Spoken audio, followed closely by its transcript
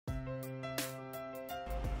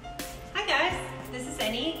guys, this is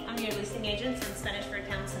Annie. I'm your listing agent from Spanish for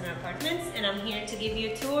Towns and Apartments, and I'm here to give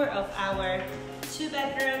you a tour of our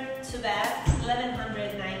 2-bedroom, 2-bath,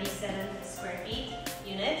 1,197 square feet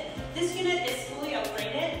unit. This unit is fully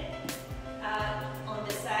upgraded. On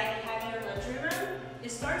the side, you have your laundry room. It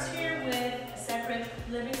starts here with a separate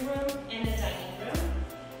living room and a dining room.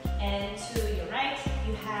 And to your right,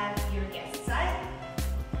 you have your guest side.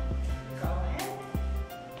 Go ahead.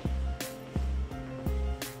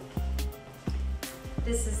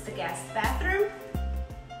 This is the guest bathroom.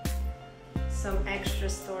 Some extra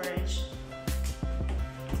storage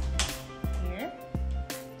here.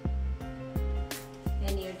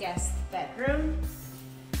 And your guest bedroom.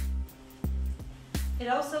 It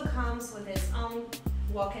also comes with its own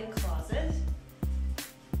walk-in closet.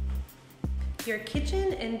 Your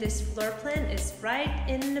kitchen in this floor plan is right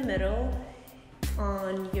in the middle.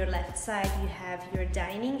 On your left side, you have your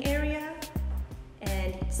dining area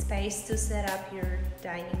and space to set up your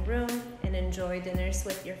dining room and enjoy dinners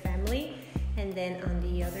with your family. And then on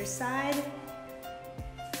the other side,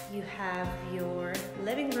 you have your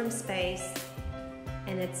living room space,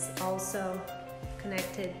 and it's also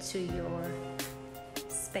connected to your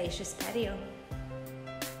spacious patio.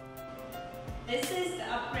 This is the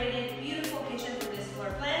upgraded, beautiful kitchen for this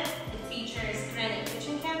floor plan. It features granite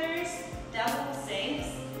kitchen counters, double sinks,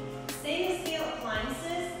 stainless steel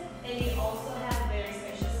appliances, and you also have a very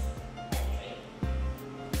spacious entry.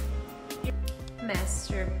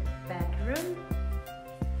 Master bedroom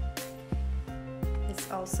is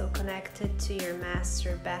also connected to your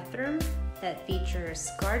master bathroom that features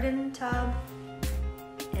garden tub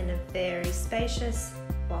and a very spacious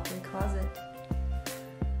walk-in closet.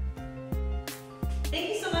 Thank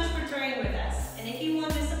you so much for touring with us. And if you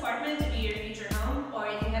want this apartment to be your future home, or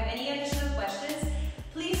if you have any additional questions,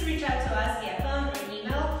 please reach out to us via phone or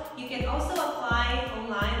email. You can also apply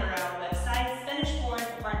online or our website,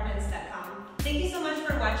 SpanishForApartments.com. Thank you so much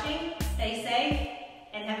for watching. Stay safe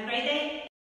and have a great day.